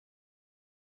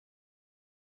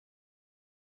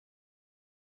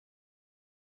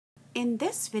In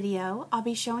this video, I'll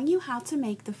be showing you how to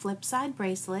make the Flipside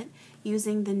bracelet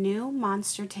using the new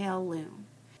Monster Tail loom.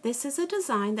 This is a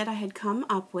design that I had come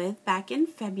up with back in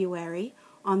February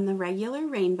on the regular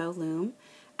rainbow loom,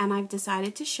 and I've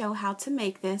decided to show how to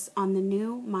make this on the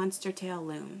new Monster Tail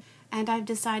loom. And I've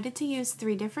decided to use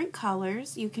 3 different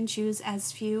colors. You can choose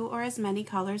as few or as many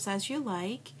colors as you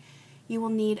like. You will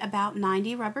need about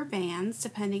 90 rubber bands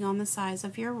depending on the size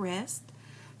of your wrist.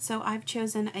 So I've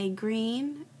chosen a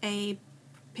green, a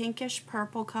pinkish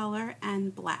purple color,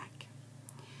 and black.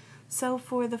 So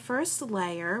for the first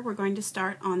layer, we're going to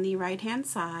start on the right hand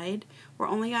side. We're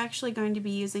only actually going to be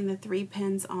using the 3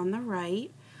 pins on the right.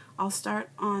 I'll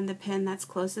start on the pin that's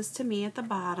closest to me at the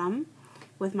bottom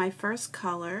with my first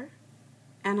color,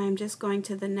 and I'm just going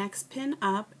to the next pin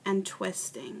up and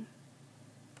twisting.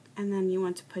 And then you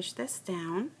want to push this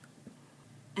down.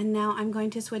 And now I'm going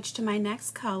to switch to my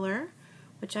next color,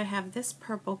 which I have this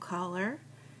purple color,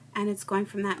 and it's going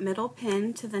from that middle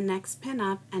pin to the next pin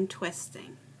up and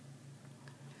twisting.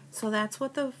 So that's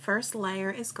what the first layer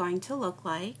is going to look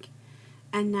like.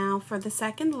 And now for the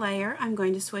second layer, I'm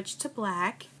going to switch to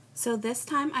black. So this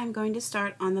time I'm going to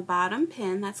start on the bottom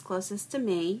pin that's closest to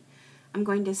me. I'm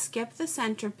going to skip the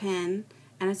center pin,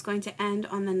 and it's going to end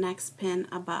on the next pin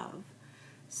above.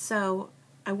 So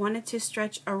I wanted to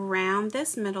stretch around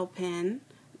this middle pin.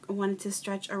 I wanted to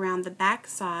stretch around the back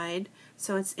side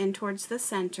so it's in towards the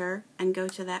center and go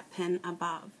to that pin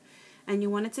above. And you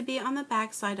want it to be on the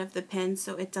back side of the pin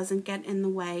so it doesn't get in the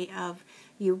way of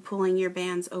you pulling your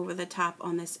bands over the top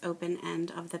on this open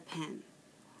end of the pin.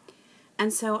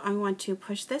 And so I want to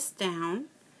push this down,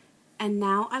 and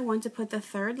now I want to put the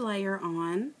third layer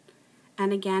on.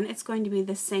 And again, it's going to be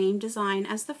the same design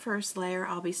as the first layer.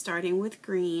 I'll be starting with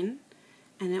green,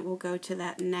 and it will go to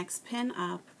that next pin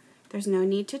up. There's no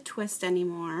need to twist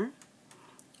anymore.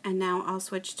 And now I'll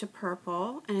switch to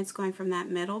purple, and it's going from that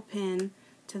middle pin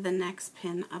to the next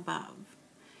pin above.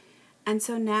 And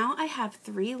so now I have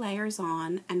 3 layers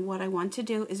on, and what I want to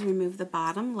do is remove the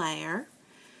bottom layer.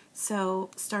 So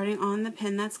starting on the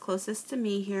pin that's closest to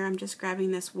me here, I'm just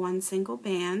grabbing this one single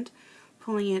band,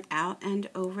 pulling it out and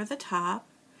over the top.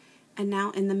 And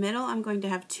now in the middle I'm going to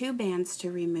have 2 bands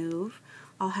to remove.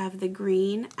 I'll have the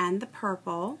green and the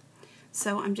purple.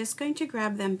 So I'm just going to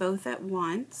grab them both at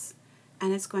once,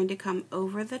 and it's going to come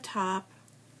over the top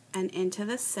and into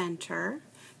the center.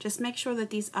 Just make sure that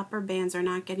these upper bands are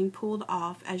not getting pulled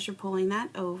off as you're pulling that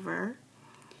over.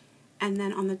 And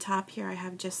then on the top here I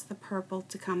have just the purple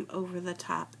to come over the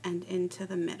top and into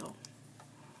the middle.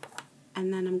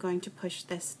 And then I'm going to push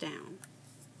this down.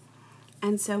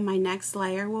 And so my next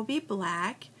layer will be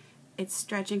black. It's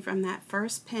stretching from that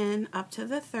first pin up to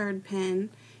the third pin.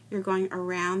 You're going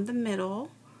around the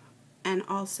middle, and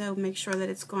also make sure that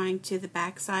it's going to the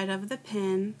back side of the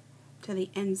pin, to the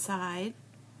inside.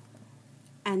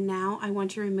 And now I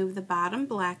want to remove the bottom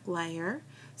black layer,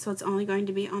 so it's only going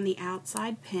to be on the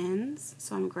outside pins.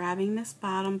 So I'm grabbing this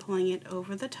bottom, pulling it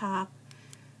over the top,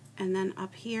 and then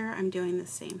up here I'm doing the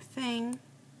same thing,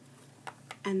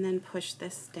 and then push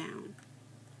this down.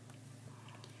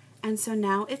 And so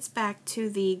now it's back to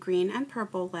the green and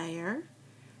purple layer.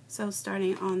 So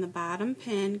starting on the bottom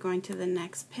pin, going to the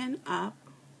next pin up,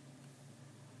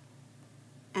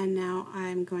 and now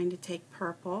I'm going to take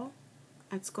purple.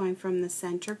 That's going from the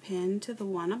center pin to the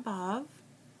one above.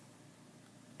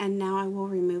 And now I will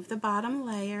remove the bottom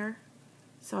layer.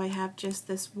 So I have just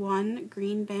this one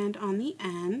green band on the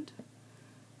end.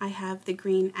 I have the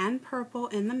green and purple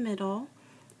in the middle.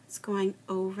 It's going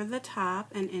over the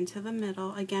top and into the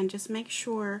middle. Again, just make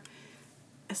sure,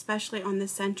 especially on the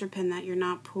center pin, that you're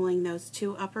not pulling those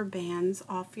 2 upper bands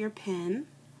off your pin.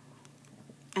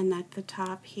 And at the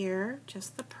top here,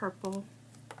 just the purple,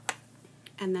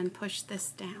 and then push this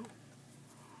down.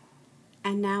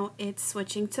 And now it's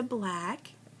switching to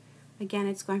black. Again,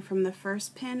 it's going from the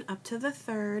first pin up to the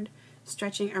third,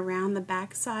 stretching around the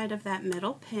back side of that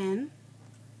middle pin.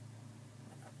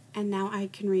 And now I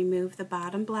can remove the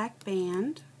bottom black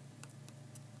band,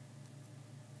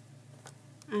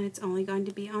 and it's only going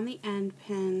to be on the end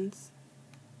pins,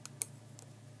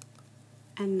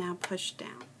 and now push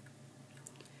down.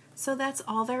 So that's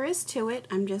all there is to it.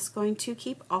 I'm just going to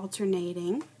keep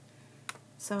alternating.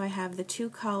 So I have the 2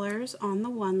 colors on the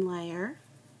one layer,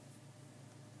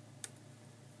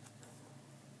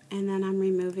 and then I'm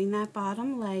removing that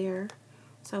bottom layer,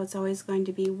 so it's always going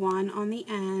to be 1 on the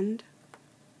end,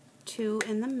 2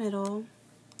 in the middle,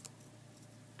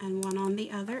 and 1 on the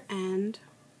other end,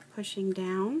 pushing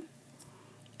down.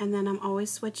 And then I'm always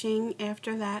switching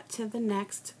after that to the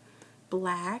next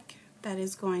black that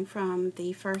is going from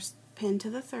the first pin to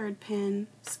the third pin,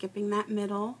 skipping that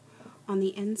middle, on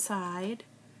the inside,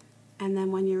 and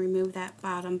then when you remove that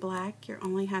bottom black, you're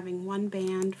only having one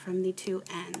band from the two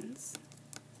ends.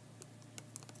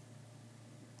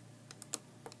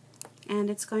 And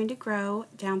it's going to grow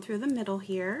down through the middle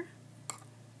here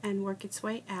and work its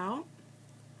way out.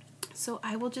 So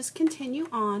I will just continue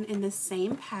on in the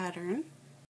same pattern.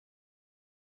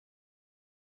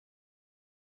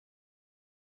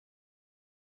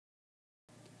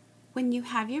 When you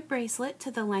have your bracelet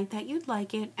to the length that you'd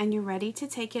like it and you're ready to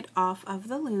take it off of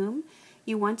the loom,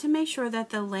 you want to make sure that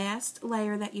the last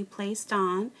layer that you placed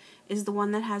on is the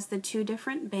one that has the two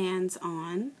different bands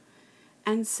on.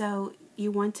 And so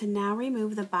you want to now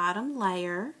remove the bottom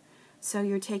layer. So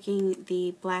you're taking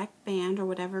the black band or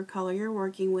whatever color you're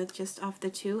working with just off the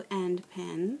two end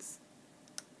pins.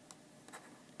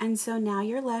 And so now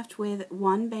you're left with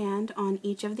one band on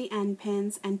each of the end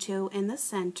pins and two in the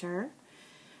center.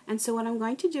 And so what I'm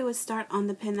going to do is start on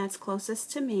the pin that's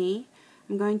closest to me.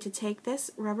 I'm going to take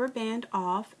this rubber band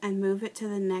off and move it to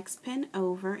the next pin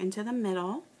over into the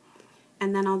middle.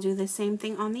 And then I'll do the same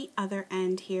thing on the other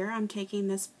end here. I'm taking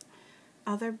this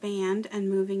other band and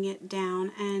moving it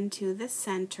down and to the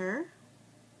center.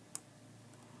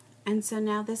 And so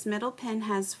now this middle pin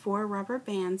has 4 rubber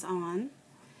bands on.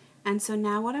 And so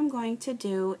now what I'm going to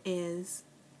do is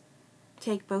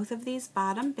take both of these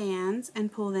bottom bands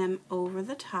and pull them over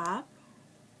the top.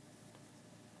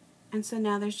 And so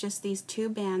now there's just these 2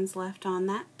 bands left on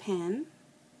that pin.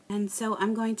 And so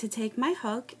I'm going to take my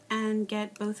hook and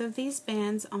get both of these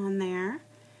bands on there.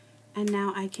 And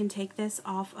now I can take this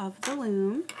off of the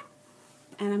loom.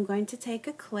 And I'm going to take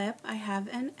a clip. I have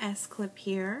an S clip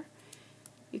here.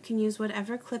 You can use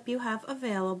whatever clip you have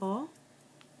available.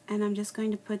 And I'm just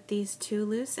going to put these 2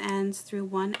 loose ends through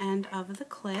one end of the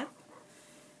clip.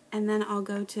 And then I'll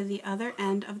go to the other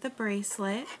end of the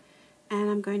bracelet. And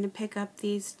I'm going to pick up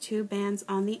these 2 bands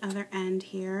on the other end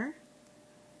here.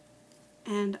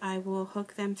 And I will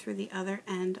hook them through the other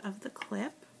end of the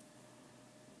clip.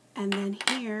 And then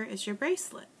here is your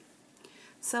bracelet.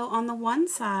 So on the one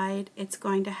side, it's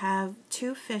going to have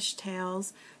 2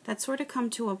 fishtails that sort of come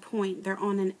to a point. They're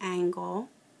on an angle.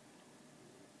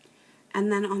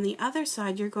 And then on the other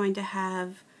side, you're going to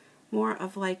have more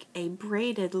of like a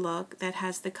braided look that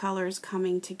has the colors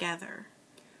coming together.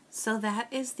 So that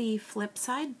is the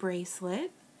Flipside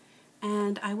bracelet,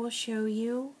 and I will show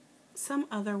you some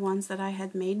other ones that I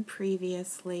had made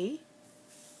previously.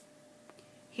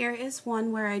 Here is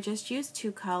one where I just used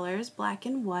 2 colors, black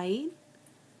and white,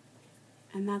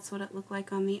 and that's what it looked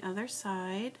like on the other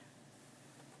side.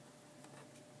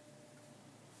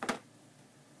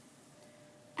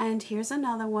 And here's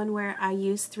another one where I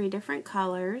used 3 different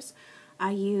colors.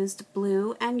 I used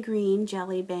blue and green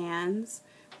jelly bands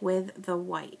with the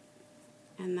white,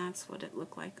 and that's what it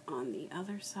looked like on the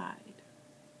other side.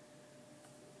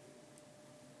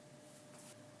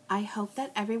 I hope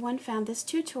that everyone found this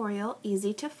tutorial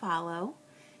easy to follow.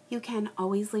 You can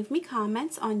always leave me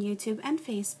comments on YouTube and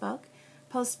Facebook,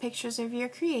 post pictures of your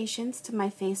creations to my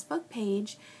Facebook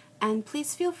page, and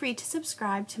please feel free to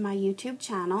subscribe to my YouTube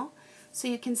channel so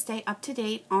you can stay up to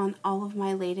date on all of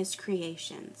my latest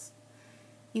creations.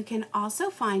 You can also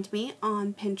find me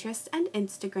on Pinterest and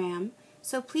Instagram,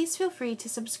 so please feel free to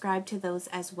subscribe to those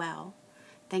as well.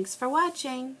 Thanks for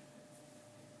watching!